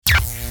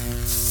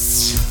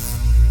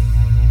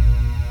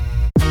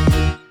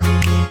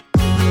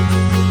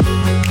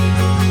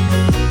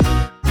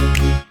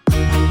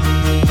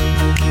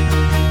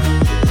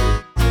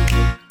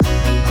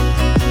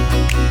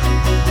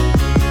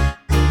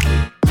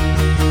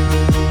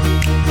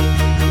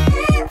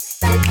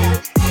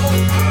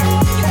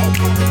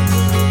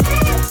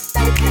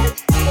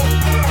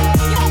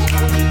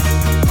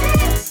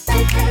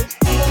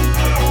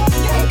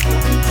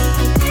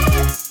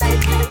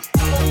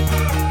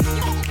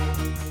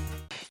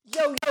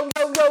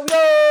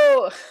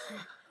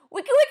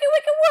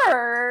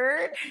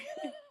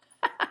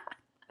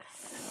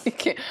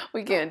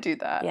We can't do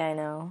that. Yeah, I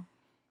know.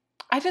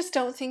 I just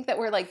don't think that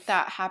we're like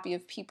that happy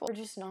of people. We're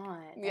just not.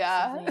 That's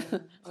Yeah. the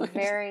thing. We're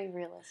very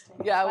realistic.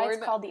 Yeah, That's why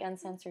it's called the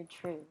uncensored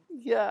truth.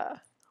 Yeah.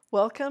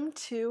 Welcome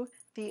to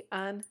the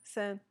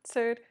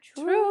uncensored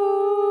truth.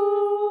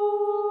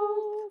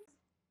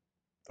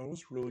 That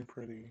was really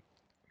pretty.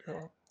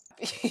 Yeah.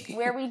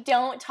 Where we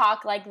don't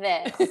talk like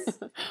this.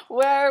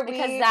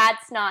 Because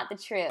that's not the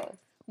truth.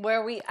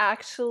 Where we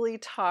actually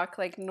talk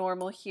like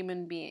normal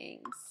human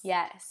beings.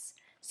 Yes.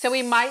 So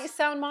we might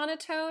sound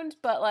monotoned,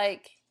 but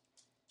like...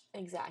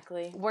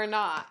 Exactly. We're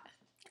not.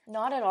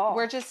 Not at all.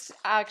 We're just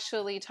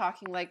actually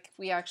talking like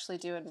we actually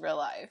do in real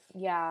life.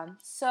 Yeah.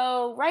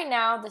 So right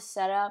now the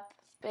setup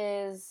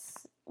is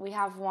we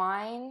have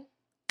wine,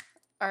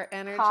 our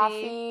energy,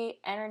 coffee,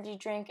 energy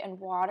drink, and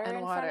water in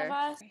front of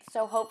us.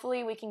 So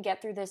hopefully we can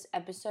get through this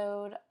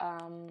episode,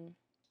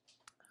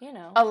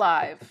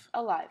 alive.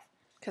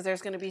 Because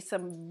there's going to be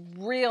some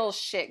real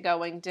shit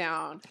going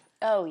down.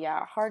 Oh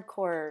yeah,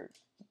 hardcore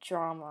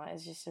drama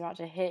is just about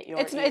to hit your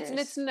ears.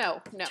 It's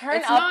no.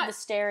 Turn up the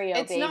stereo,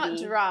 baby. It's not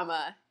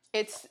drama.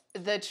 It's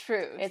the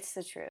truth. It's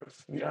the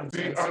truth.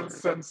 The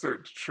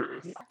uncensored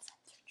truth.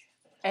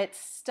 It's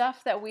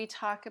stuff that we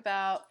talk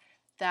about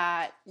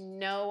that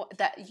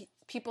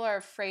people are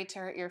afraid to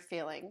hurt your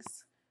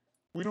feelings.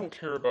 We don't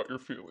care about your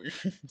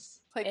feelings.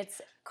 It's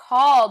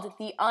called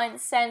the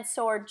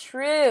uncensored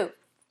truth.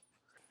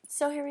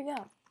 So here we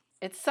go.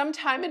 It's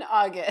sometime in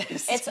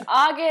August. It's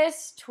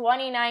August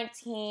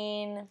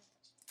 2019.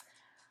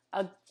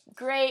 A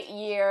great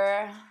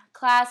year.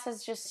 Class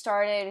has just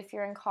started. If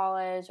you're in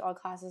college, all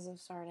classes have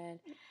started.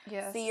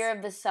 Yes. It's the year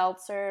of the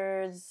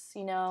seltzers.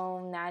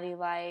 Natty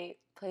Light.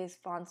 Please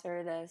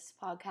sponsor this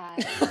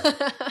podcast.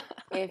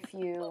 If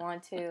you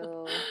want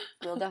to,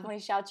 we'll definitely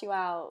shout you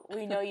out.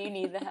 We know you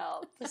need the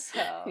help.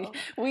 So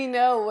we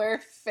know we're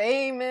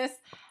famous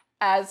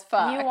as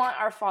fuck. You want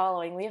our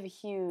following. We have a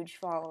huge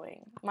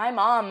following. My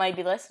mom might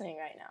be listening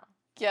right now.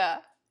 Yeah.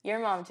 Your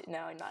mom too.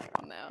 No, not your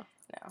mom. No.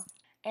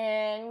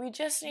 And we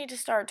just need to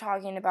start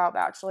talking about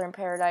Bachelor in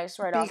Paradise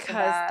right off the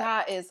bat. Because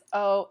that is,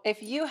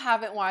 if you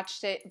haven't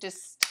watched it,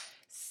 just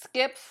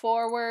skip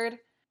forward.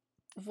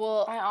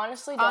 Well, I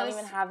honestly don't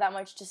even have that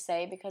much to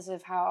say because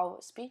of how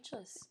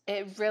speechless.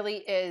 It really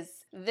is.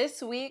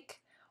 This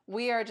week,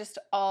 we are just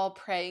all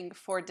praying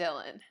for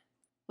Dylan.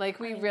 Like,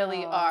 we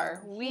really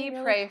are. We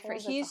pray for...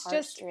 He's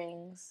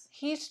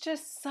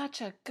just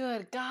such a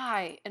good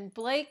guy. And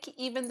Blake,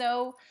 even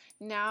though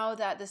now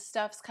that the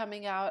stuff's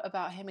coming out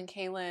about him and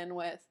Kaylin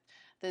with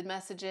the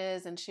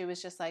messages, and she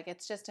was just like,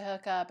 it's just a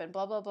hookup and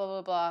blah, blah, blah,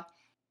 blah, blah.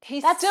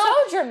 That's so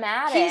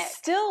dramatic. He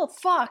still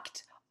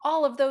fucked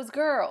all of those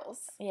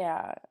girls.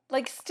 Yeah.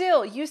 Like,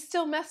 you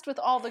still messed with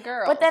all the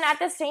girls. But then at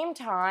the same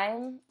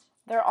time,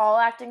 they're all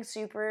acting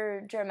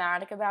super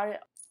dramatic about it.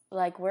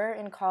 Like, we're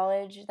in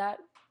college, that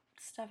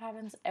stuff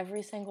happens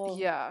every single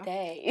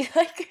day.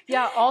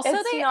 Also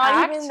it's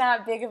not even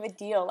that big of a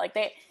deal.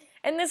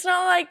 And it's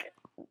not like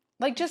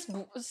just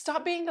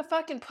stop being a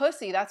fucking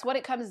pussy. That's what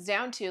it comes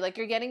down to. Like,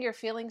 you're getting your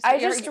feelings. I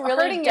just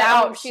really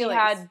doubt she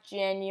had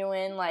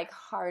genuine,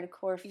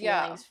 hardcore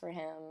feelings for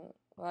him.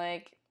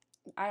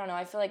 I don't know.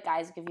 I feel like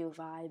guys give you a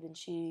vibe, and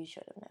she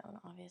should have known,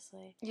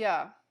 obviously.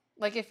 Yeah.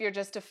 Like, if you're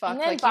just a fuck,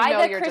 and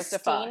then you're just a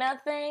fuck. Christina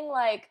thing,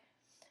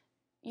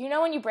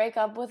 when you break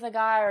up with a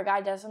guy or a guy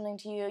does something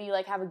to you, you,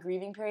 have a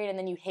grieving period and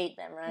then you hate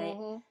them, right?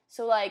 Mm-hmm.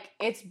 So,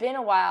 it's been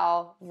a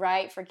while,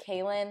 right, for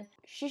Kaylin.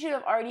 She should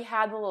have already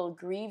had the little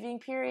grieving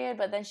period,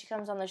 but then she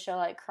comes on the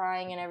show,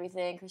 crying and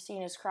everything.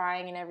 Christina's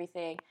crying and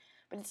everything.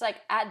 But it's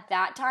at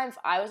that time, if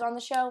I was on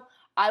the show,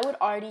 I would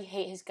already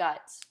hate his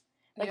guts.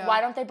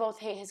 Why don't they both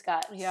hate his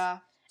guts? Yeah.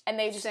 And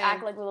they just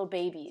act like little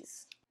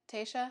babies.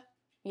 Tasha?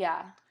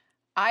 Yeah.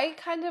 I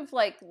kind of,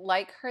 like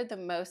her the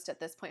most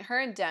at this point. Her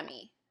and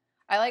Demi.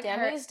 I like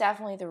her. Demi's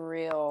definitely the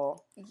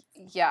real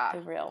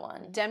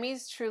one.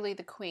 Demi's truly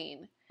the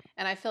queen.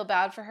 And I feel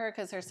bad for her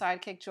because her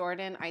sidekick,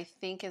 Jordan, I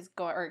think is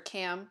or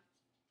Cam.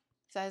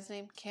 Is that his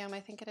name? Cam, I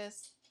think it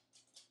is.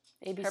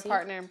 ABC? Her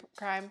partner in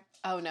crime.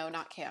 Oh, no,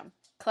 not Cam.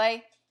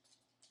 Clay,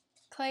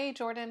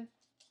 Jordan.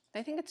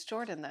 I think it's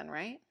Jordan then,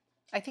 right?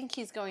 I think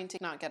he's going to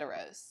not get a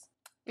rose.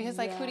 Because,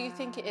 who do you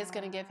think is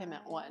going to give him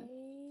at one?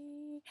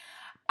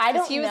 I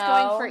don't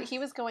know. He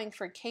was going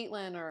for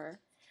Caitlyn or...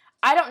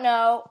 I don't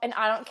know, and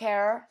I don't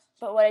care.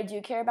 But what I do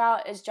care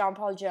about is John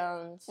Paul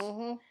Jones.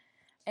 Mm-hmm.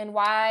 And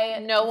why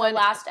the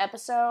last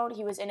episode,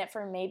 he was in it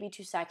for maybe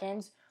 2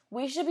 seconds.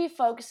 We should be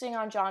focusing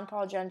on John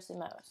Paul Jones the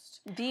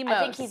most. I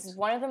think he's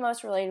one of the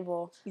most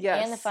relatable.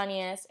 Yes. And the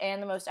funniest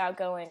and the most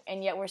outgoing.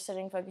 And yet we're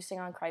focusing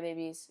on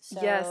crybabies. So,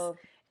 yes.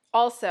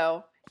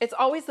 Also, it's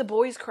always the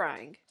boys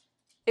crying.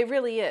 It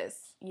really is.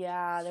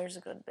 Yeah, there's a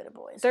good bit of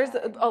boys. There's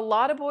a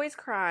lot of boys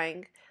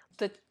crying.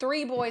 The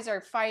 3 boys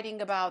are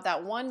fighting about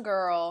that one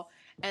girl,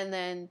 and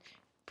then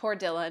poor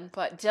Dylan.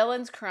 But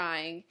Dylan's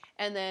crying,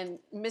 and then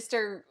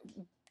Mr.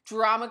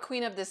 Drama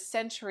Queen of the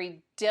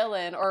Century,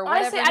 Dylan, or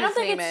whatever his name is. I don't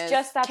think it's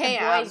just that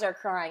Cam. The boys are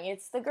crying.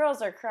 It's the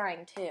girls are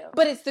crying too.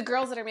 But it's the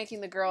girls that are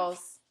making the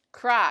girls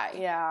cry.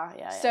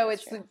 Yeah. So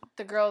it's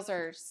the girls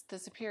are the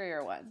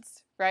superior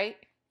ones, right?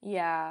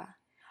 Yeah.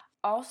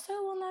 Also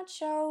on that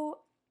show,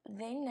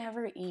 they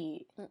never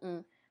eat.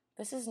 Mm-mm.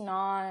 This is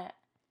not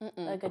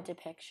Mm-mm. a good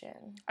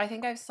depiction. I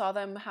think I saw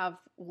them have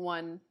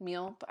one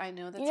meal, but I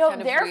know that's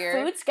kind of their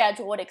weird. Food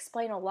schedule would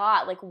explain a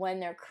lot, like when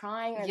they're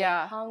crying, are they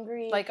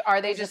hungry? Like,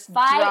 are they just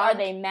fight? drunk? Are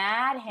they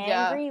mad,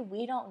 hangry?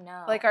 We don't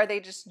know. Like, are they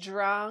just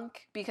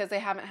drunk because they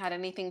haven't had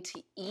anything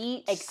to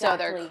eat, so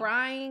they're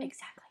crying?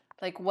 Exactly.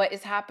 Like, what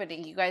is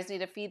happening? You guys need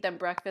to feed them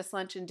breakfast,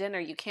 lunch, and dinner.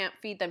 You can't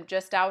feed them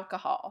just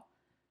alcohol.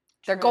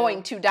 They're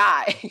going to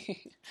die.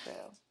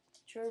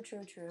 True.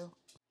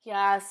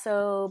 Yeah,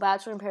 so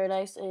Bachelor in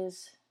Paradise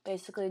is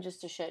basically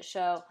just a shit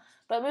show.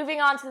 But moving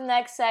on to the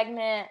next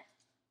segment,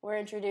 we're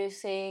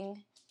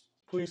introducing...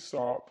 Please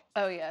stop.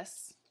 Oh,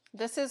 yes.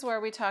 This is where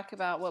we talk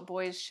about what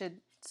boys should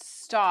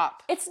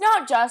stop. It's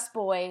not just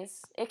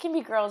boys. It can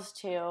be girls,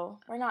 too.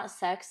 We're not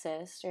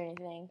sexist or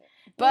anything.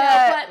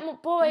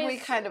 But boys... We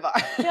kind of are.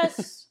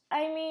 Just,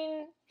 I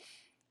mean...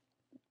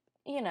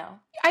 You know.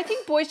 I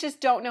think boys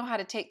just don't know how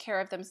to take care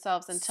of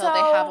themselves until they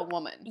have a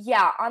woman.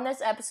 Yeah, on this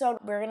episode,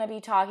 we're going to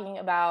be talking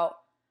about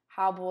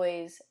how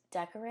boys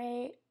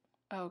decorate.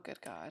 Oh,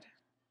 good God.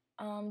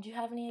 Do you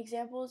have any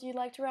examples you'd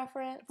like to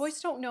reference?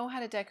 Boys don't know how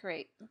to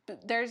decorate.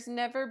 There's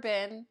never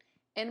been,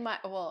 in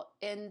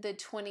the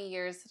 20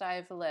 years that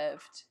I've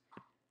lived,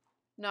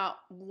 not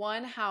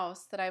one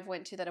house that I've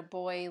went to that a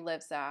boy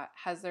lives at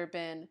has there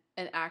been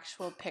an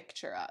actual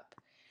picture up.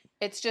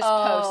 It's just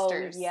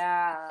posters.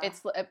 Yeah.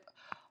 It's...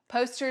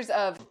 posters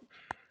of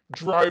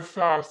drive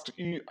fast,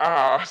 eat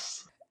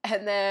ass,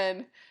 and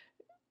then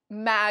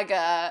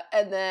MAGA,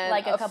 and then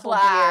like a couple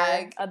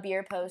flag, a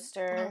beer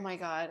poster. Oh my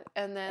God!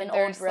 And then an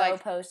there's old bro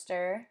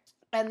poster.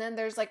 And then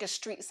there's like a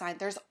street sign.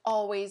 There's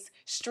always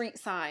street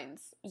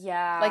signs.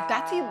 Yeah, like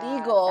that's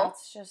illegal.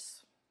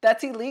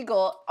 That's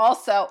illegal.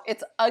 Also,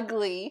 it's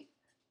ugly.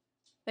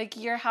 Like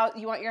your house,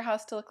 you want your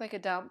house to look like a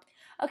dump.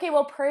 Okay,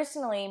 well,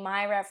 personally,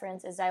 my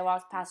reference is I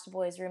walked past a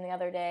boy's room the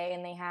other day,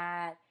 and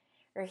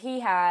he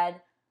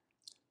had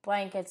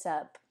blankets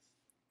up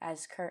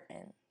as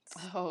curtains.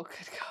 Oh,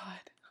 good God.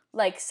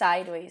 Like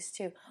sideways,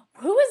 too.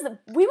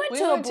 We went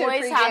to a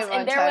boy's house,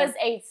 and there was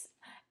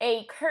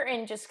a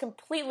curtain just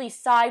completely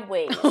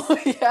sideways,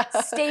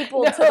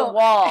 stapled to the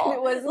wall.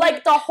 It was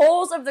like the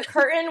holes of the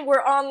curtain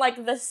were on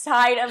like the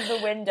side of the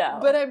window.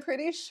 But I'm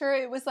pretty sure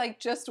it was like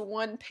just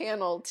one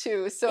panel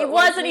too, so it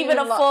wasn't even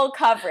a full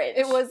coverage.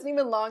 It wasn't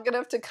even long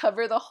enough to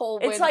cover the whole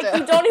window. It's like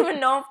you don't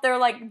even know if they're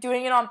like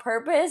doing it on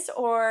purpose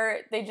or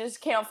they just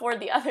can't afford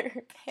the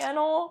other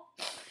panel.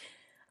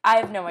 I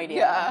have no idea.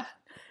 Yeah.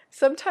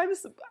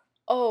 Sometimes,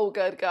 oh,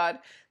 good God.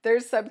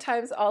 There's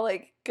sometimes I'll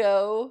like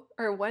go,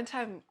 or one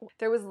time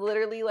there was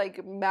literally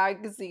like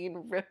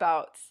magazine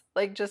rip-outs,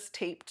 like just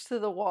taped to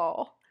the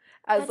wall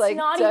as That's like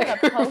not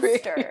decoration. even a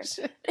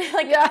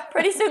poster.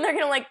 Pretty soon they're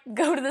gonna like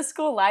go to the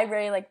school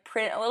library, like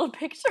print a little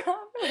picture off,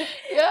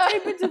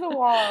 tape it to the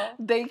wall.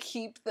 They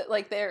keep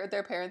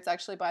their parents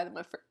actually buy them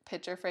a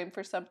picture frame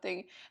for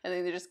something, and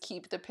then they just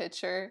keep the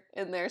picture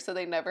in there so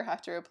they never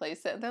have to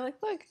replace it. And they're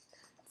like, look,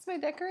 it's my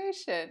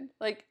decoration.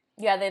 Like.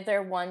 Yeah,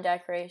 they're one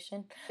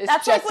decoration.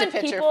 That's just like when a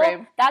picture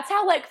frame. That's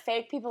how like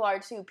fake people are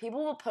too.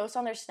 People will post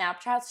on their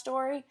Snapchat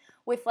story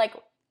with like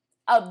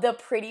the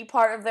pretty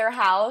part of their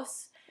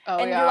house. Oh,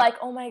 and you're like,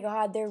 oh my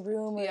God, their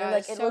room, or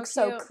like it looks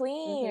so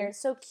clean, or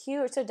so cute,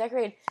 or so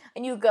decorated.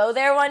 And you go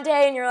there one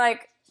day and you're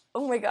like,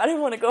 oh my God, I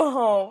want to go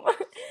home.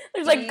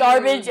 There's like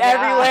garbage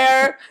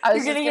everywhere.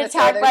 You're getting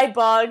attacked by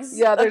bugs.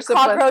 Yeah, there's a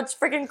cockroach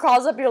freaking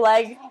crawls up your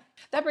leg.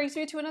 That brings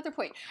me to another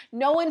point.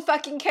 No one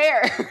fucking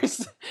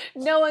cares.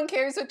 No one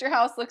cares what your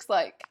house looks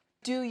like.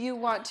 Do you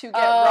want to get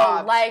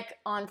robbed? Like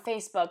on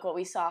Facebook, what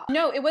we saw.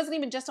 No, it wasn't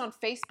even just on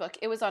Facebook.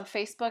 It was on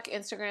Facebook,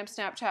 Instagram,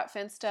 Snapchat,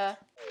 Finsta.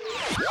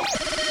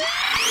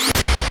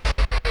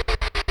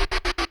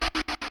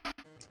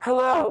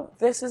 Hello,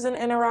 this is an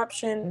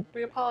interruption.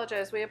 We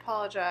apologize.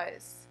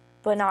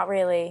 But not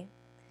really.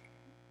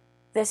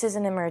 This is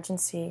an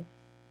emergency.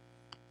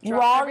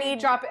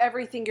 Drop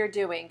everything you're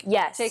doing.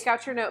 Yes. Take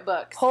out your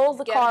notebooks. Pull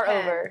the car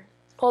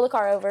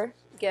over.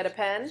 Get a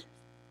pen.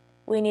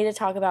 We need to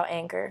talk about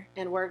Anchor.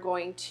 And we're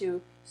going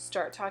to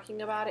start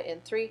talking about it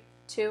in 3,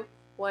 2,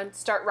 1.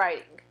 Start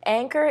writing.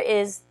 Anchor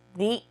is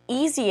the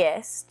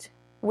easiest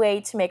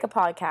way to make a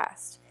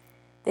podcast.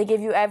 They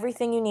give you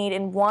everything you need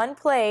in one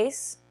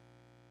place.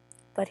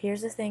 But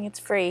here's the thing, it's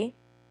free.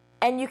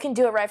 And you can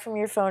do it right from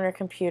your phone or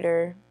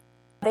computer.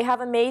 They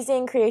have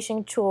amazing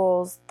creation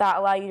tools that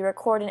allow you to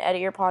record and edit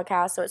your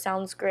podcast, so it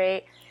sounds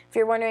great. If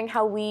you're wondering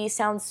how we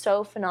sound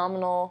so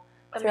phenomenal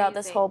throughout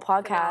this whole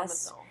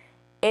podcast,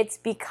 it's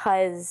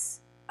because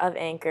of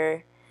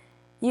Anchor.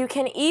 You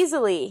can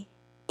easily,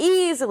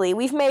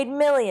 we've made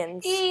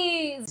millions.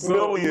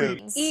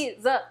 Millions.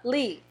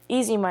 Easily.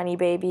 Easy money,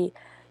 baby.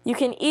 You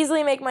can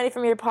easily make money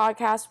from your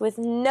podcast with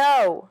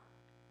no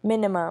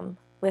minimum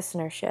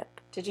listenership.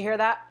 Did you hear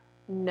that?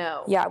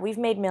 No. Yeah, we've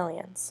made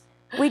millions.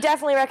 We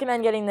definitely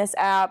recommend getting this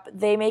app.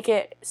 They make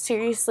it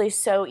seriously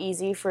so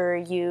easy for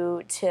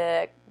you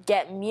to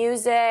get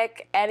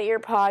music, edit your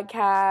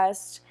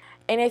podcast,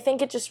 and I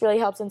think it just really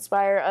helps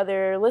inspire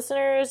other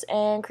listeners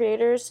and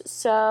creators.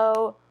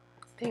 So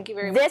thank you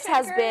very much. This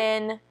has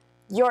been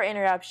your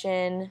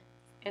interruption.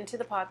 Into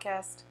the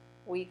podcast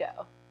we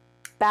go.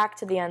 Back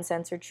to the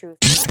uncensored truth.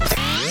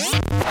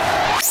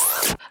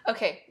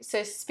 Okay,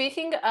 so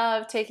speaking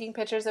of taking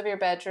pictures of your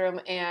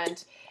bedroom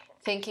and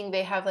thinking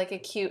they have like a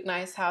cute,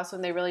 nice house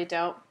when they really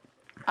don't,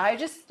 I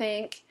just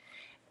think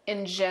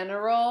in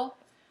general,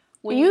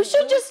 you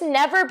should just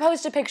never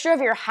post a picture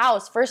of your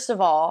house, first of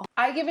all.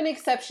 I give an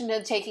exception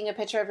to taking a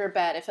picture of your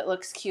bed if it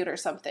looks cute or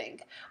something.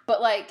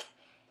 But like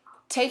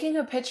taking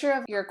a picture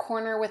of your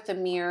corner with the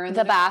mirror and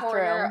the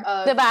bathroom.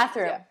 The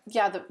bathroom.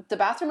 Yeah, the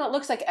bathroom that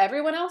looks like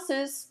everyone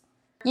else's.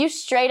 You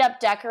straight up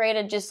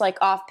decorated just like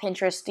off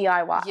Pinterest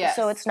DIY. Yes.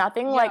 So it's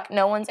nothing like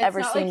no one's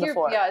ever seen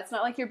before. Yeah, it's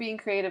not like you're being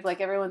creative.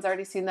 Like everyone's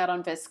already seen that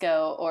on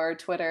Visco or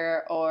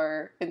Twitter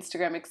or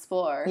Instagram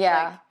Explore.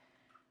 Yeah. Like,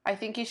 I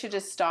think you should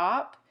just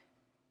stop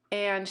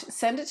and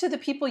send it to the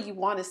people you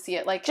want to see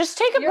it. Like just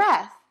take a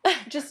breath.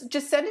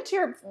 just send it to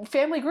your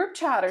family group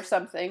chat or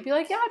something. Be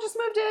like, yeah, I just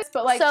moved it.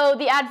 But like, so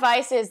the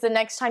advice is the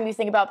next time you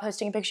think about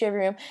posting a picture of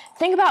your room,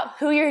 think about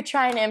who you're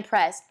trying to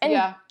impress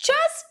and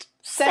just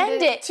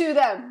send it to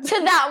them, to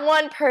that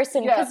one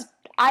person. Because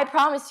I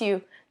promise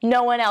you,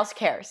 no one else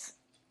cares.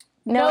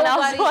 No one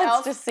else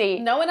wants to see.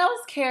 No one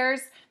else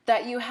cares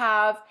that you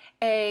have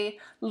a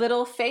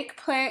little fake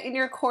plant in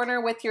your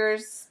corner with your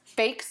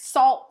fake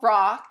salt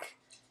rock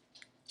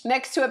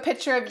next to a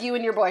picture of you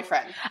and your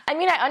boyfriend. I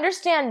mean, I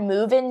understand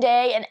move-in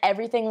day and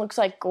everything looks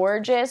like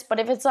gorgeous, but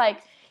if it's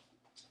like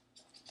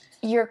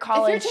your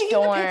college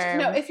dorm.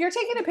 If you're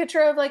taking a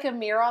picture of like a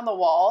mirror on the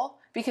wall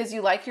because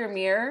you like your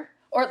mirror,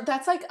 or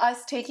that's like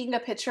us taking a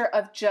picture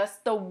of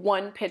just the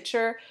one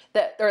picture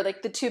or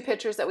like the two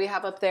pictures that we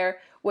have up there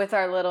with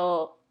our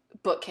little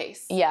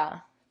bookcase. Yeah.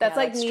 That's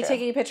like me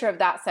taking a picture of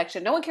that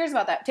section. No one cares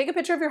about that. Take a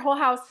picture of your whole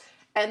house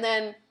and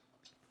then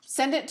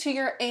send it to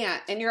your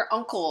aunt and your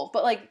uncle.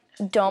 But like,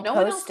 don't no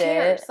post one else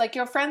cares. it. Like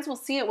your friends will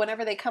see it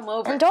whenever they come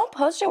over. And don't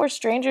post it where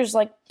strangers,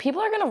 like,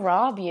 people are gonna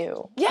rob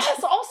you.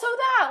 Yes, also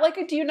that.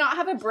 Like, do you not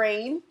have a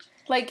brain?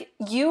 Like,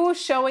 you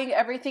showing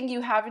everything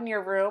you have in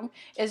your room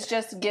is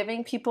just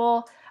giving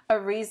people a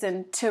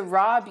reason to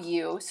rob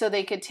you so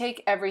they could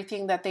take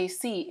everything that they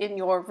see in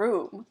your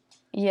room.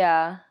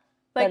 Yeah.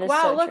 Like,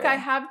 wow, look, I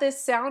have this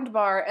sound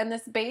bar and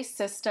this bass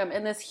system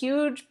and this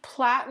huge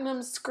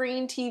platinum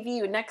screen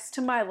TV next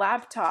to my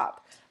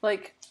laptop.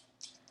 Like,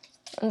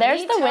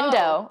 there's the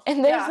window.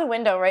 And there's the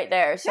window right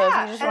there. So if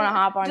you just want to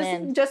hop on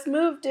in. Just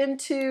moved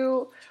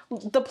into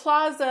the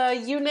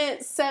Plaza,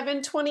 Unit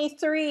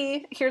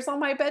 723. Here's all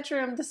my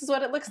bedroom. This is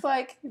what it looks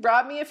like.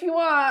 Rob me if you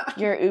want.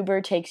 Your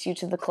Uber takes you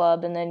to the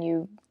club and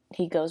then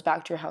he goes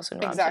back to your house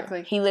and robs you.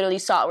 He literally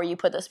saw where you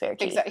put the spare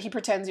key. Exactly. He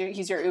pretends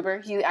he's your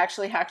Uber. He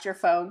actually hacked your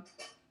phone.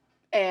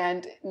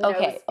 And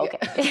knows, okay.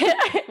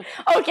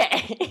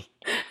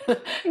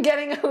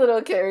 Getting a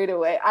little carried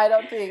away. I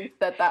don't think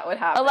that would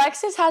happen.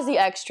 Alexis has the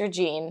extra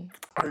gene.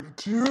 I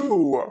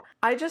do.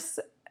 I just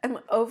am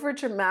over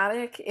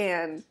dramatic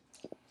and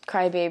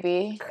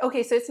crybaby.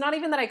 Okay, so it's not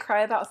even that I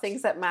cry about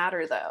things that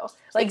matter though.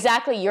 Like,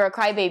 exactly, you're a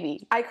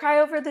crybaby. I cry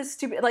over this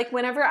stupid, like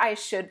whenever I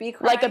should be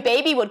crying. Like a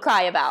baby would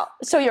cry about.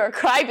 So you're a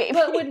crybaby.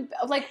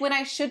 But when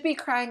I should be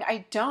crying,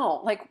 I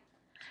don't. Like,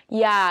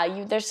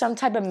 yeah, there's some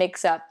type of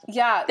mix-up.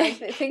 Yeah, I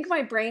think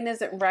my brain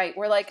isn't right.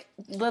 We're like,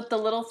 the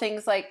little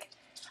things, like,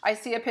 I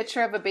see a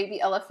picture of a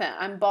baby elephant.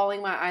 I'm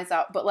bawling my eyes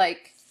out. But,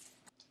 like,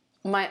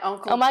 my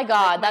uncle... Oh, my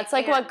God. That's,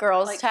 like, what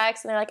girls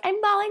text. And they're like,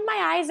 I'm bawling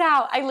my eyes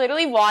out. I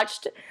literally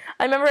watched...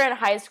 I remember in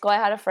high school, I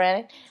had a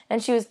friend,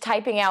 and she was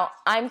typing out,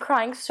 I'm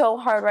crying so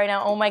hard right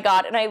now. Oh, my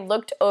God. And I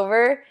looked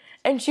over,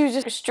 and she was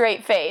just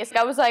straight-faced.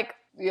 I was like...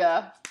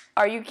 Yeah.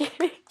 Are you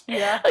kidding?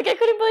 Yeah. Like, I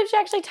couldn't believe she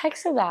actually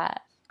texted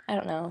that. I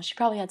don't know. She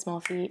probably had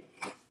small feet.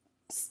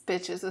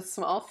 Bitches with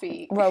small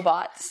feet.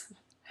 Robots.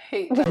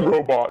 Hate them.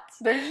 Robots.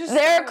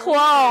 They're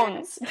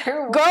clones.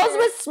 Girls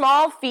with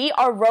small feet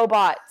are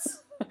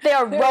robots. They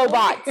are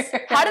robots.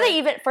 Weird. How do they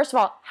even, first of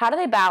all, how do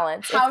they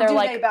balance? How do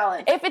they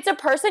balance? If it's a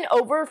person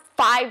over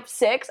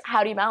 5'6",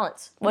 how do you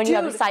balance? When you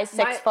have a size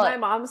 6 foot? My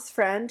mom's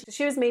friend,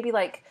 she was maybe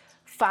like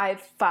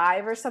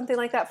 5'5" or something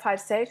like that,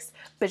 5'6",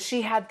 but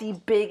she had the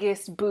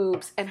biggest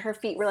boobs, and her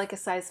feet were like a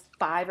size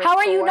 5 or 4. How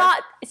are you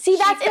not? See,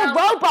 that's a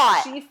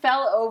robot. She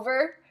fell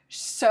over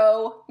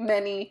so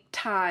many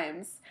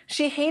times.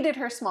 She hated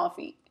her small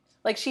feet.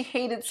 Like, she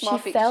hated small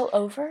feet. She fell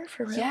over?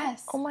 For real?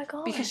 Yes. Oh, my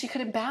God. Because she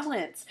couldn't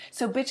balance.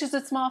 So, bitches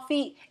with small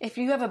feet, if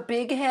you have a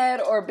big head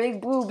or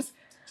big boobs,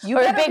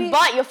 or a big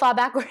butt, you'll fall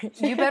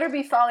backwards. You better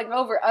be falling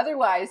over.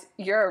 Otherwise,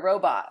 you're a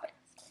robot.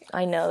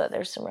 I know that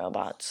there's some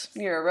robots.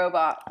 You're a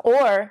robot.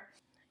 Or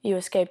you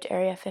escaped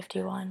Area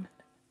 51.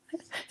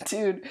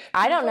 Dude.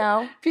 I don't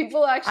know.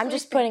 People actually... I'm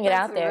just putting it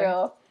out there.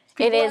 Real.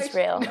 It is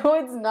real. No,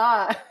 it's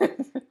not.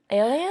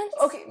 Aliens?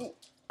 Okay.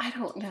 I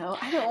don't know.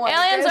 I don't want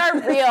Aliens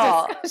are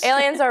real.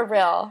 Aliens are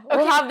real. Okay.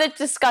 We'll have this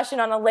discussion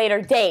on a later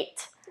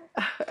date.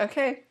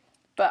 Okay.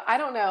 But I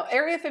don't know.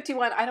 Area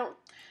 51,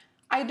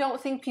 I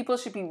don't think people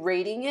should be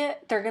rating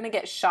it. They're going to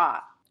get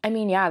shot. I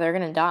mean, yeah, they're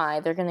going to die.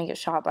 They're going to get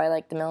shot by,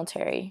 like, the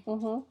military.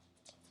 Mm-hmm.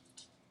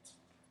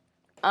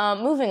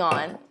 Moving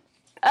on.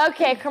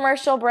 Okay,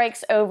 commercial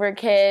break's over,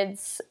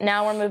 kids.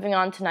 Now we're moving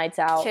on to nights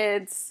out.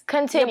 Kids.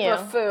 Continue. The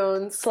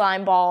buffoons.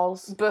 Slime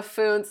balls.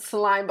 Buffoons,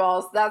 slime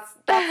balls. That's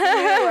the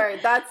new word.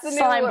 That's the new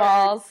slime word.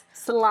 Balls.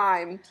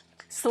 Slime.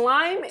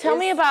 Tell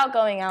me about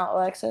going out,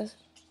 Alexis.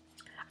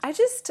 I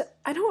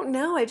don't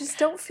know. I just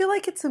don't feel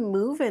like it's a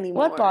move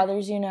anymore. What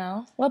bothers you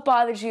now? What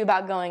bothers you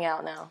about going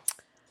out now?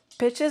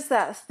 Bitches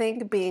that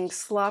think being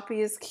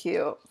sloppy is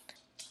cute.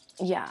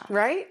 Yeah.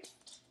 Right?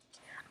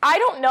 I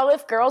don't know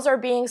if girls are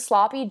being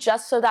sloppy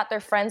just so that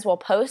their friends will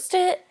post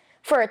it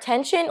for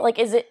attention. Like,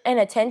 is it an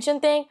attention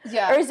thing?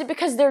 Yeah. Or is it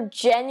because they're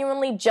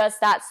genuinely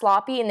just that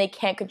sloppy and they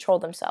can't control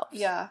themselves?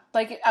 Yeah.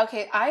 Like,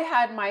 okay, I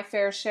had my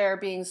fair share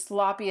being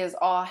sloppy as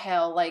all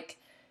hell, like,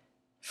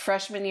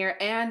 freshman year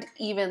and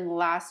even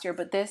last year.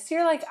 But this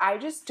year, like, I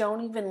just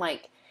don't even,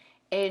 like,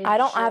 enjoy. I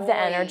don't have the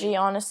energy,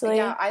 honestly.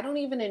 Yeah, I don't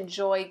even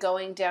enjoy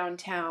going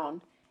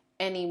downtown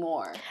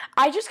anymore.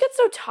 I just get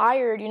so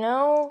tired, you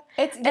know?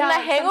 And the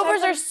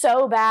hangovers are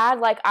so bad,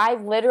 like, I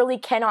literally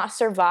cannot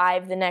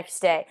survive the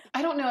next day.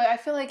 I don't know. I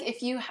feel like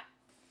if you...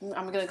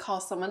 I'm going to call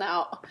someone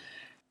out.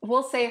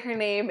 We'll say her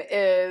name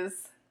is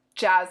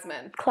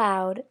Jasmine.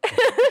 Cloud.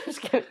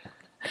 Just kidding.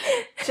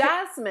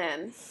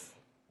 Jasmine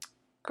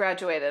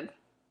graduated.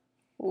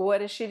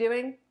 What is she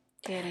doing?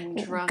 Getting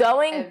drunk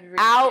going every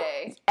out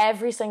day.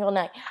 Every single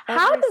night.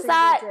 How does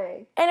that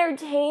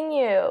entertain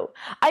you?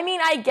 I mean,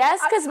 I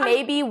guess because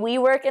maybe we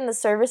work in the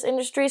service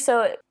industry,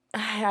 so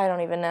I don't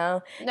even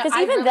know. Because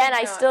even really then,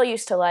 I still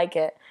used to like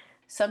it.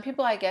 Some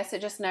people, I guess, it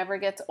just never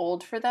gets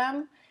old for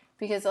them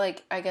because,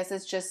 like, I guess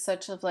it's just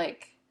such of,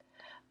 like,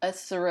 a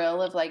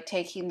thrill of, like,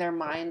 taking their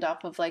mind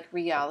off of, like,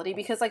 reality.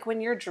 Because, like,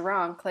 when you're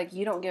drunk, like,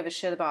 you don't give a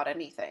shit about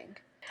anything.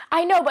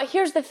 I know, but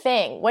here's the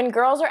thing. When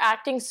girls are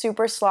acting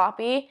super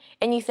sloppy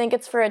and you think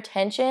it's for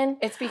attention,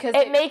 it's because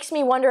it makes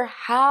me wonder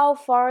how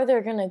far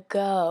they're gonna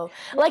go.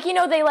 Like, you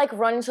know, they, like,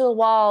 run into the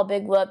wall,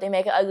 big whoop, they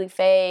make an ugly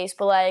face,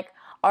 but, like,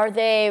 are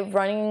they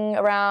running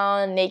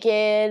around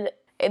naked?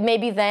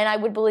 Maybe then I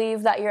would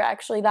believe that you're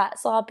actually that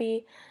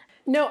sloppy.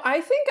 No,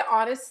 I think,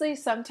 honestly,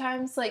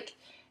 sometimes, like,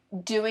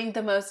 doing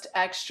the most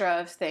extra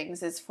of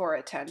things is for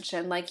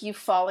attention. Like, you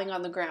falling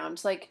on the ground.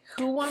 Like,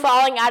 who wants...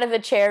 Falling out of a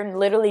chair and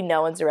literally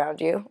no one's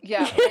around you.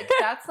 Yeah, like,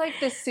 that's, like,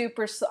 the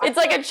super... It's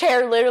like a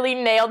chair literally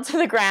nailed to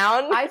the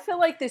ground. I feel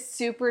like the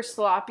super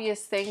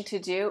sloppiest thing to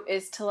do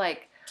is to,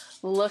 like,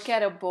 look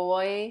at a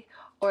boy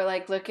or,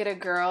 like, look at a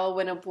girl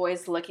when a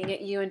boy's looking at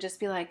you and just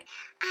be like,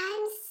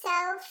 I'm so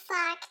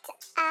fucked up.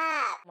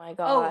 Oh my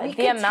God.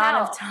 The amount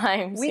of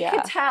times. We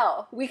could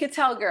tell. We could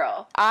tell,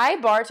 girl. I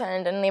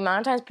bartend, and the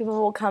amount of times people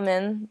will come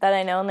in that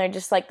I know, and they're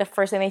just like, the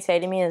first thing they say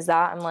to me is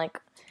that. I'm like,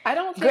 I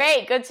don't think...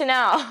 Great, good to know.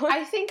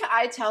 I think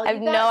I tell you I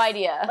have no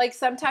idea. Like,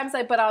 sometimes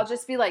but I'll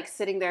just be, like,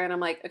 sitting there, and I'm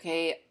like,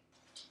 okay,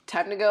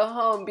 time to go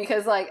home,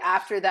 because, like,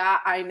 after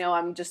that, I know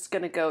I'm just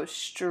gonna go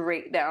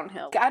straight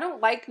downhill. I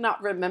don't like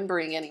not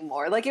remembering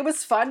anymore. Like, it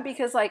was fun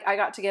because, like, I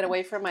got to get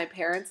away from my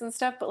parents and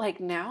stuff, but, like,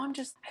 now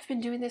I've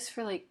been doing this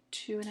for, like,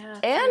 2.5 years.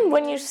 And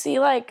when you see,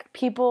 like,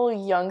 people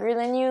younger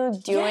than you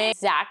doing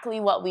exactly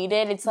what we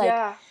did, it's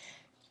like,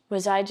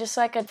 was I just,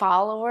 like, a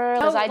follower?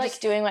 Was I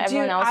just doing what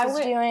everyone else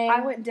was doing?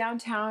 I went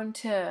downtown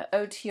to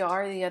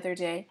OTR the other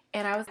day,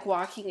 and I was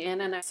walking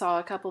in, and I saw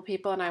a couple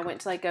people, and I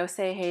went to, like, go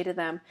say hey to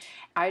them.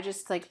 I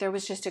just, like, there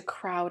was just a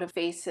crowd of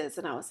faces,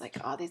 and I was like,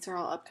 oh, these are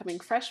all upcoming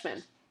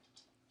freshmen.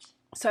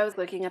 So I was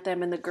looking at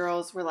them, and the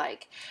girls were,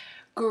 like,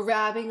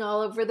 grabbing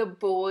all over the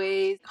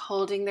boys,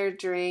 holding their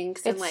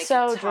drinks, and, like,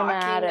 so talking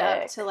dramatic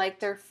up to, like,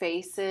 their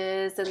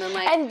faces, and then,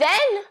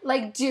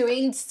 like,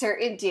 doing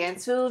certain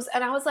dance moves,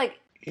 and I was like,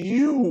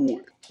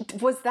 ew.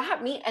 Was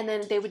that me? And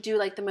then they would do,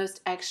 like, the most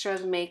extra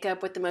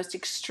makeup with the most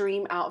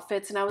extreme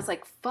outfits, and I was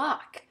like,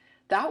 fuck,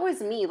 that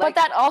was me. Like, but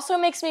that also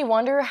makes me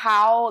wonder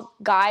how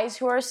guys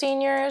who are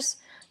seniors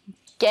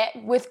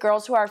get with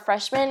girls who are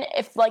freshmen.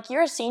 If, like,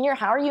 you're a senior,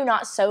 how are you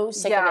not so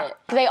sick of it?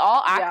 They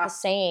all act the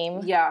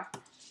same. Yeah,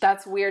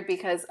 that's weird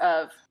because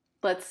of,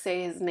 let's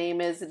say his name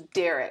is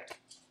Derek.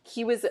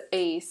 He was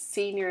a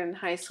senior in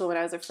high school when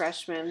I was a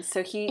freshman,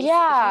 so he's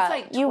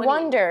like 20, you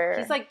wonder.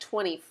 He's like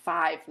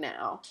 25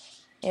 now.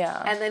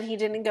 Yeah. And then he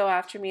didn't go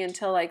after me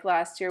until, like,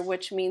 last year,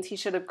 which means he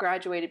should have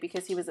graduated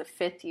because he was a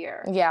 5th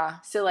year. Yeah.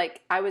 So,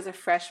 like, I was a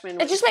freshman.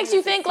 It just makes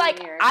you think,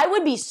 like, I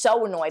would be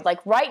so annoyed.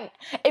 Like,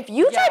 if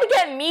you try to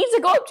get me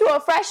to go up to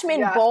a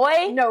freshman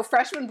boy. No,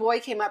 freshman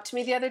boy came up to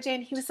me the other day,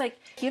 and he was like,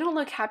 you don't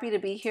look happy to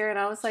be here. And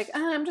I was like,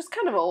 I'm just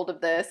kind of old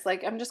of this.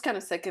 Like, I'm just kind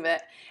of sick of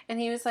it. And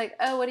he was like,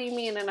 oh, what do you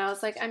mean? And I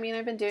was like, I mean,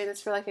 I've been doing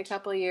this for, like, a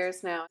couple of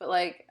years now. But,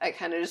 like, I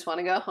kind of just want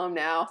to go home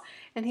now.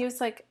 And he was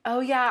like,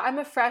 oh, yeah, I'm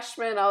a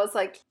freshman. I was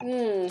like,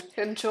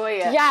 enjoy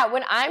it. Yeah,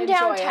 when I'm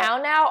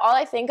downtown now, all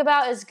I think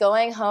about is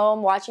going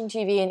home, watching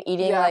TV, and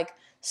eating, like,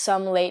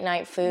 some late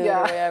night food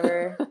or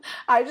whatever.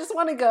 I just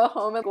want to go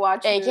home and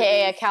watch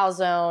AKA movies. A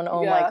calzone.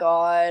 Oh, my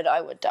God,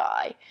 I would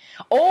die.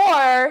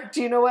 Or...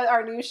 Do you know what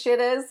our new shit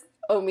is?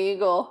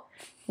 Omegle.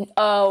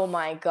 Oh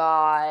my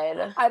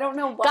God. I don't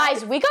know why.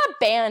 Guys, we got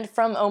banned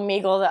from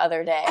Omegle the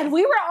other day. And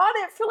we were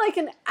on it for like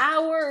an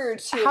hour or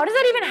two. How does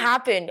that even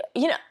happen?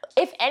 You know,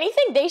 if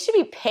anything, they should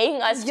be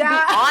paying us to be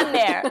on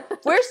there.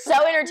 We're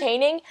so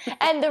entertaining.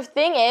 And the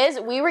thing is,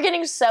 we were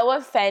getting so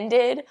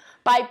offended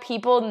by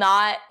people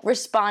not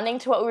responding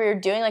to what we were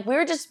doing. Like, we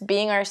were just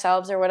being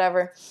ourselves or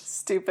whatever.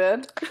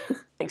 Stupid.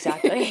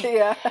 Exactly.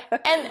 Yeah.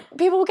 And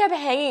people kept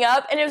hanging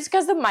up, and it was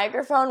because the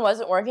microphone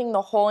wasn't working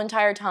the whole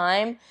entire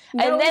time.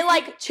 No, and then,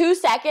 like, 2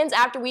 seconds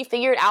after we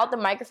figured out the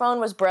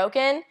microphone was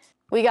broken,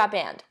 we got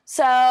banned.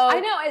 So I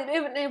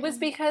know. It was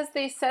because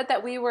they said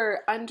that we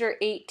were under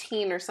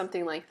 18 or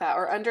something like that,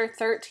 or under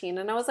 13.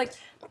 And I was like,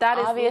 that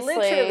is Obviously,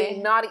 literally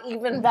not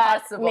even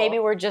that possible. maybe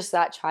we're just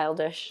that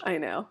childish. I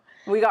know.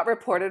 We got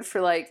reported for,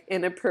 like,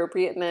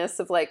 inappropriateness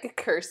of, like,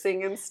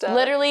 cursing and stuff.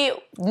 Literally,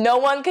 no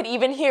one could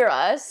even hear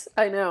us.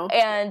 I know.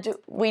 And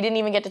we didn't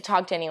even get to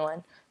talk to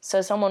anyone.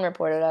 So someone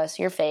reported us.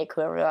 You're fake,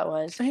 whoever that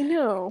was. I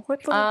know.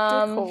 What the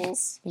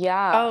dickholes?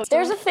 Yeah. Oh,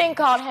 There's a thing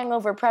called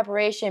hangover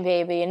preparation,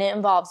 baby, and it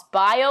involves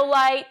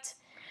BioLite,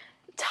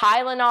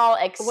 Tylenol,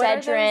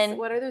 Excedrin.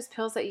 What are those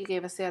pills that you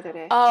gave us the other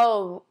day?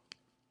 Oh,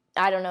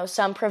 I don't know,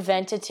 some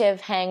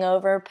preventative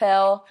hangover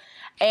pill.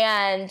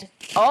 And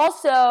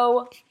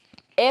also,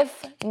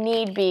 if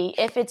need be,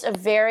 if it's a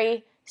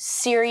very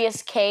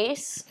serious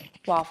case,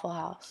 Waffle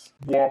House.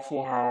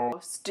 Waffle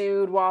House.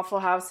 Dude, Waffle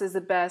House is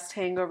the best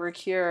hangover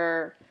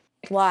cure.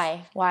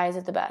 Why? Why is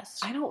it the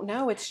best? I don't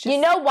know. It's just...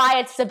 You know why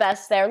it's the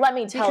best there? Let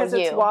me tell you. Because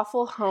it's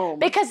Waffle Home.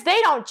 Because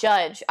they don't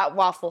judge at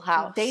Waffle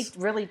House. They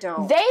really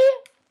don't. They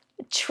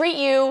treat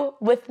you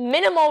with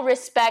minimal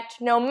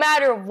respect no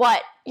matter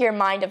what your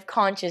mind of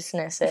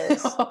consciousness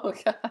is. Oh,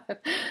 God.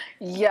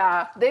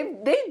 Yeah.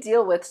 They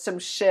deal with some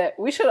shit.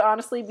 We should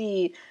honestly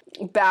be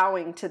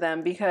bowing to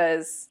them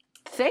because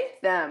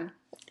thank them.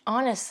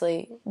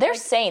 Honestly, they're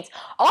saints.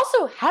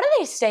 Also, how do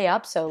they stay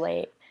up so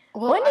late?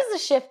 Well, when does the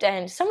shift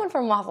end? Someone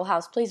from Waffle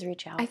House, please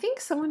reach out. I think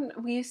someone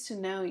we used to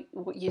know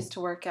used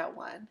to work at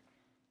one.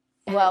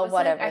 And well, it was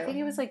whatever. Like, I think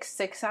it was like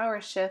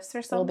 6-hour shifts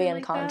or something. We'll be in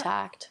like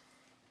contact.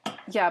 That.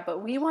 Yeah,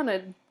 but we want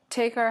to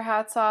take our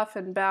hats off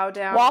and bow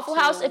down. Waffle to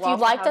House, if Waffle you'd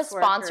like House to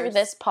sponsor workers.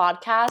 this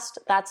podcast,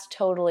 that's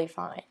totally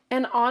fine.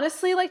 And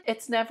honestly, like,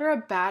 it's never a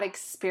bad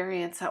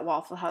experience at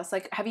Waffle House.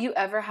 Like, have you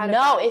ever had a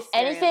No, bad if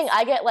experience? anything,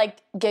 I get like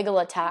giggle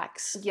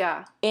attacks.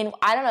 Yeah.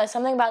 I don't know,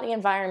 something about the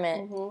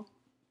environment. Mm-hmm.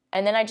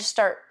 And then I just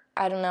start,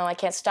 I don't know, I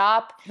can't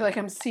stop. You're like,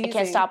 I'm seizing. I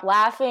can't stop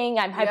laughing.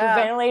 I'm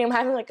hyperventilating. I'm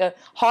having like a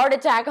heart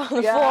attack on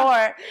the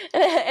floor.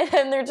 And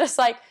then they're just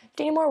like,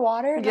 do you need more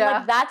water? And I'm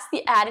like, that's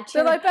the attitude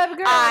They're like, baby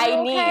girl, I are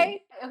you need.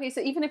 okay? Okay,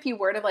 so even if you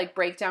were to like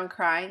break down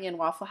crying in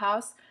Waffle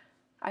House,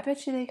 I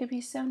bet you they could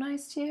be so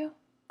nice to you.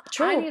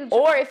 True.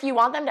 Or if you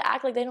want them to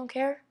act like they don't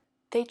care,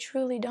 they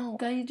truly don't.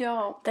 They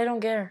don't. They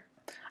don't care.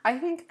 I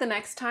think the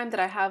next time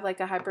that I have like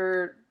a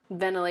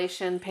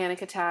hyperventilation,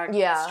 panic attack,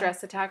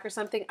 stress attack or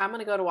something, I'm going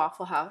to go to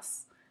Waffle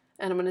House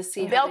and I'm going to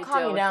see how they They'll calm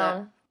deal you with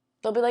down. it.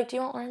 They'll be like, do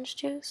you want orange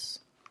juice?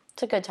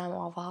 It's a good time at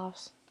Waffle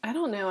House. I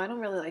don't know. I don't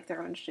really like their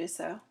orange juice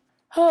though.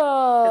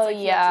 Oh, It's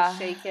like you have to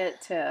shake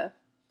it to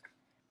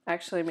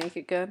actually make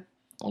it good.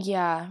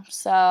 Yeah,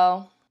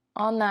 so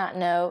on that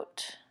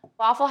note,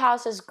 Waffle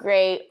House is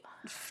great,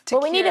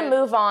 but we need to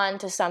move on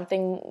to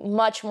something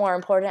much more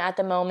important at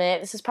the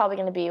moment. This is probably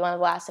going to be one of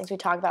the last things we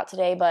talk about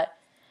today, but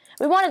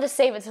we wanted to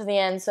save it to the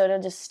end so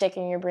it'll just stick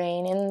in your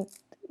brain, and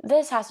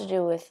this has to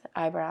do with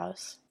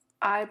eyebrows.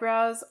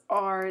 Eyebrows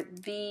are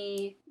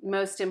the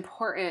most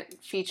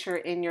important feature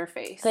in your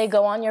face. They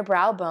go on your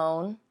brow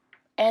bone,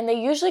 and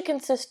they usually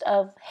consist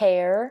of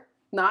hair.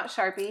 Not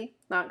Sharpie,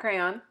 not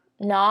crayon.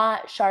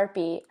 Not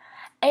Sharpie.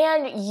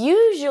 And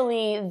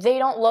usually they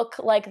don't look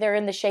like they're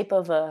in the shape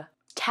of a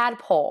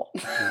tadpole.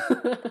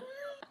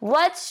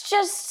 Let's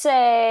just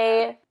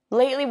say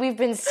lately we've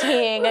been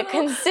seeing a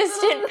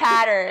consistent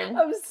pattern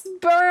of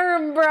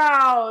sperm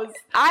brows.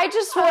 I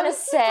just want to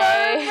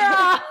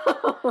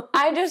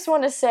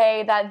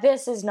say that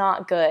this is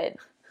not good.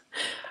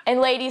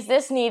 And ladies,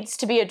 this needs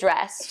to be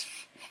addressed.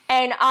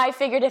 And I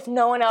figured if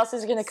no one else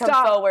is going to come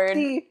forward. Stop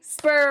the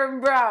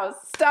sperm brows.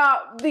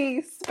 Stop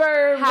the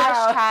sperm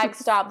brows. Hashtag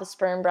stop the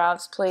sperm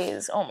brows,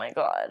 please. Oh my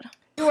God.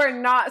 You are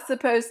not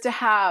supposed to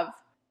have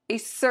a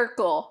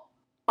circle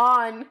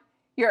on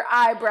your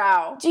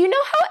eyebrow. Do you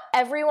know how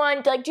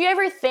everyone, like, do you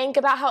ever think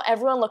about how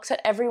everyone looks at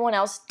everyone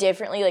else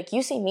differently? Like,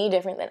 you see me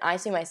different than I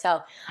see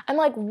myself. I'm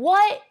like,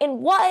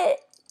 in what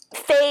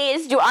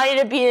phase do I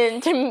need to be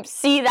in to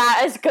see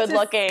that as good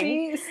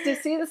looking? To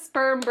see the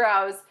sperm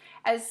brows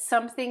as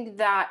something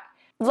that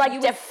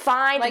like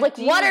defined, like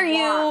what are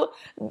you?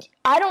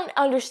 I don't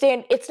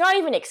understand. It's not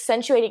even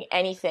accentuating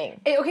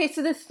anything. Okay,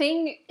 so the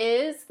thing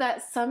is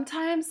that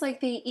sometimes like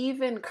they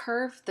even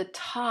curve the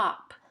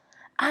top.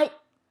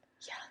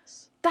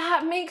 Yes.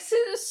 That makes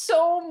it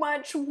so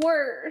much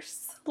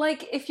worse.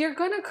 Like if you're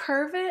gonna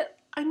curve it,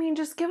 I mean,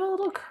 just give a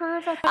little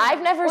curve at the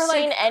I've never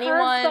seen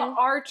anyone curve the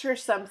arch or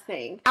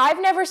something.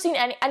 I've never seen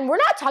any, and we're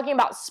not talking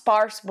about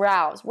sparse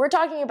brows. We're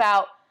talking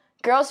about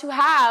girls who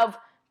have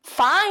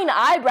fine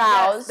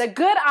eyebrows. Yes, the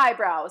good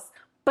eyebrows.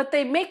 but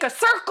they make a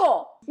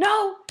circle.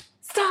 No,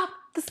 stop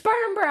the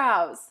sperm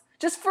brows.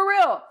 Just for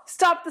real,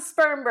 stop the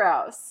sperm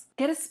brows.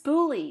 Get a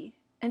spoolie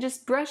and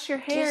just brush your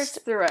hairs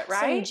through it,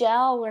 right? Some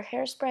gel or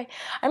hairspray.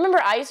 I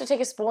remember I used to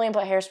take a spoolie and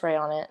put hairspray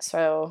on it,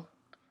 so...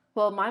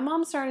 Well, my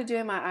mom started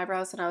doing my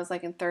eyebrows when I was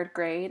like in 3rd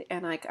grade,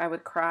 and like I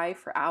would cry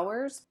for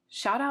hours.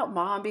 Shout out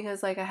mom,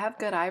 because like I have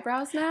good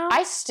eyebrows now.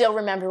 I still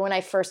remember when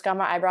I first got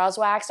my eyebrows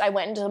waxed. I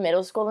went into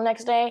middle school the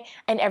next day,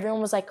 and everyone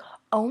was like,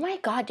 "Oh my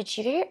god, did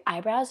you get your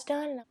eyebrows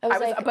done?"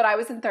 But I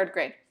was in 3rd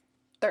grade.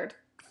 3rd.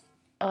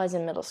 I was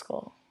in middle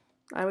school.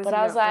 I was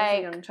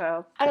a young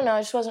child. I don't know.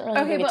 I just wasn't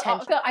really paying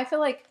attention. I feel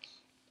like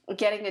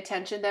getting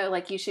attention though,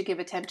 like you should give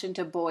attention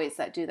to boys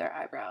that do their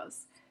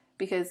eyebrows.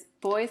 Because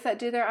boys that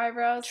do their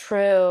eyebrows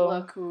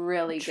look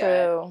really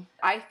good.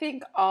 I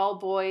think all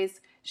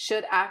boys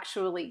should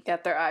actually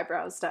get their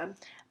eyebrows done.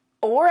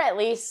 Or at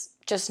least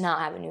just not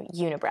have a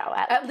unibrow.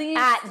 At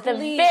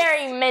the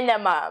very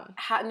minimum.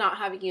 Not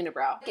have a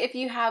unibrow. If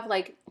you have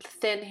like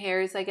thin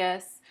hairs, I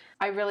guess,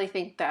 I really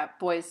think that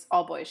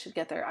all boys should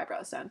get their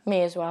eyebrows done.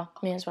 Me as well.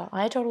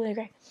 I totally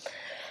agree.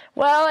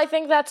 Well, I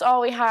think that's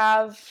all we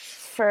have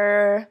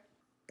for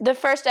the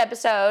first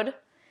episode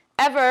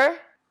ever.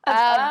 Of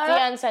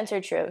the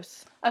Uncensored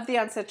Truth. Of the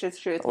Uncensored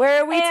Truth.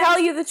 Where we tell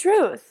you the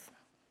truth.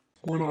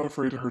 We're not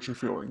afraid to hurt your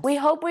feelings. We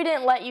hope we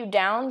didn't let you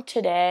down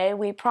today.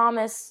 We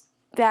promise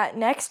that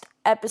next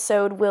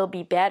episode will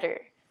be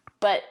better.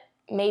 But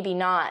maybe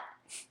not.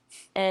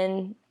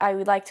 And I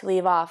would like to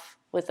leave off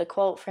with a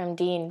quote from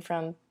Dean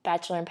from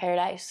Bachelor in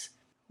Paradise,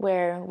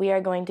 where we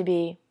are going to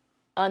be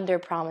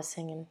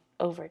under-promising and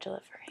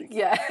over-delivering.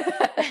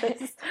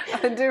 Yes.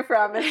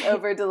 Under-promise,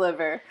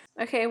 over-deliver.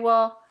 Okay,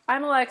 well,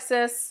 I'm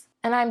Alexis.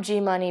 And I'm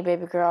G-Money,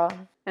 baby girl.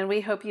 And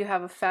we hope you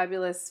have a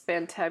fabulous,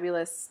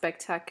 fantabulous,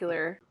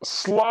 spectacular...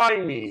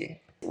 Slimy!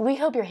 We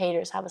hope your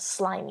haters have a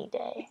slimy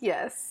day.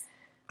 Yes.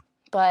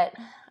 But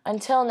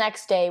until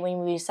next day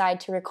when we decide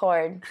to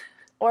record,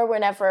 or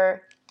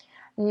whenever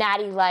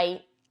Natty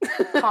Light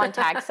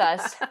contacts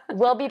us,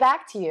 we'll be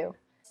back to you.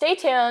 Stay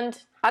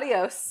tuned.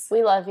 Adios.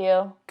 We love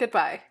you.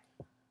 Goodbye.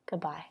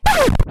 Goodbye.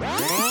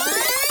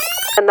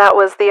 And that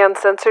was the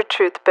Uncensored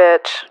Truth,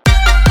 bitch.